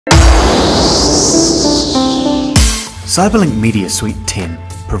CyberLink Media Suite 10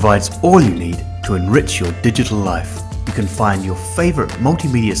 provides all you need to enrich your digital life. You can find your favorite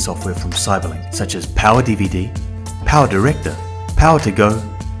multimedia software from CyberLink, such as Power DVD, Power Director, Power to Go,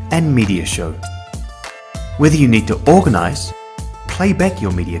 and Media Show. Whether you need to organize, play back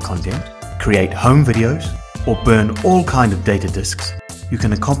your media content, create home videos, or burn all kinds of data disks, you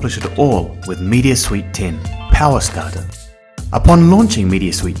can accomplish it all with Media Suite 10 PowerStarter. Upon launching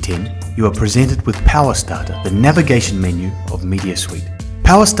Media Suite 10, you are presented with PowerStarter, the navigation menu of Media Suite.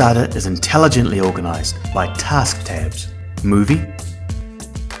 PowerStarter is intelligently organized by task tabs: Movie,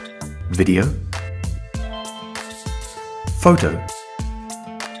 Video, Photo,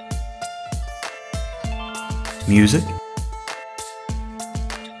 Music,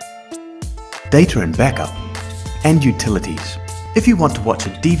 Data and Backup, and Utilities. If you want to watch a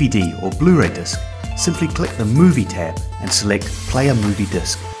DVD or Blu-ray disc, simply click the Movie tab and select Play a Movie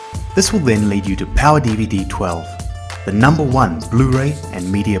Disc. This will then lead you to Power DVD 12, the #1 Blu-ray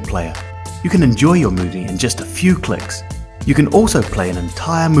and media player. You can enjoy your movie in just a few clicks. You can also play an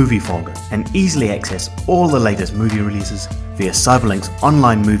entire movie folder and easily access all the latest movie releases via CyberLink's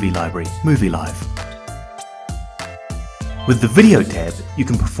online movie library, Movie Live. With the Video tab, you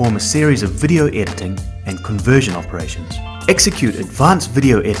can perform a series of video editing and conversion operations. Execute advanced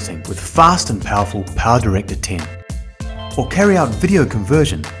video editing with fast and powerful Power Director 10, or carry out video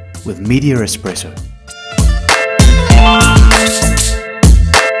conversion with Media Espresso.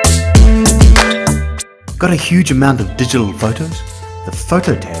 Got a huge amount of digital photos? The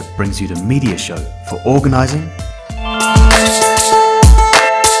Photo tab brings you to Media Show for organizing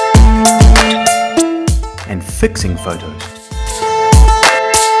and fixing photos.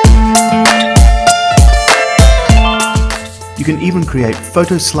 You can even create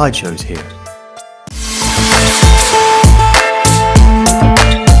photo slideshows here.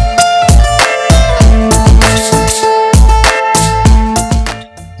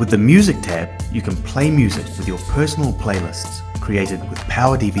 With the Music tab, you can play music with your personal playlists created with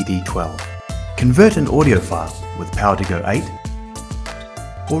Power DVD 12, convert an audio file with Power to Go 8,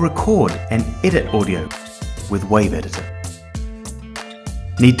 or record and edit audio with Wave Editor.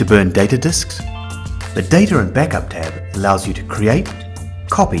 Need to burn data disks? The Data and Backup tab allows you to create,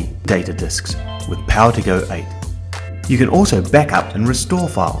 copy data disks with Power to Go 8. You can also backup and restore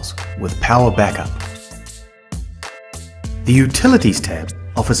files with Power Backup. The Utilities tab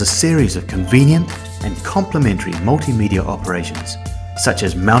offers a series of convenient and complementary multimedia operations, such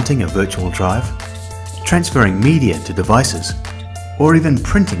as mounting a virtual drive, transferring media to devices, or even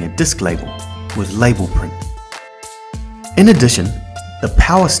printing a disk label with Label Print. In addition, the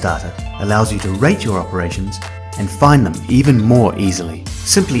PowerStarter allows you to rate your operations and find them even more easily.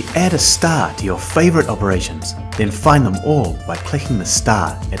 Simply add a star to your favorite operations, then find them all by clicking the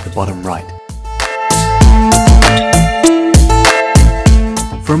star at the bottom right.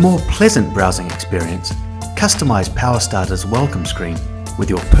 For a more pleasant browsing experience, customize PowerStarter's welcome screen with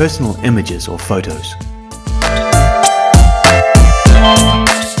your personal images or photos.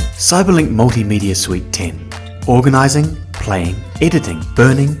 CyberLink Multimedia Suite 10. Organizing, playing, editing,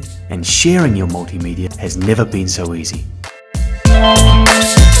 burning, and sharing your multimedia has never been so easy.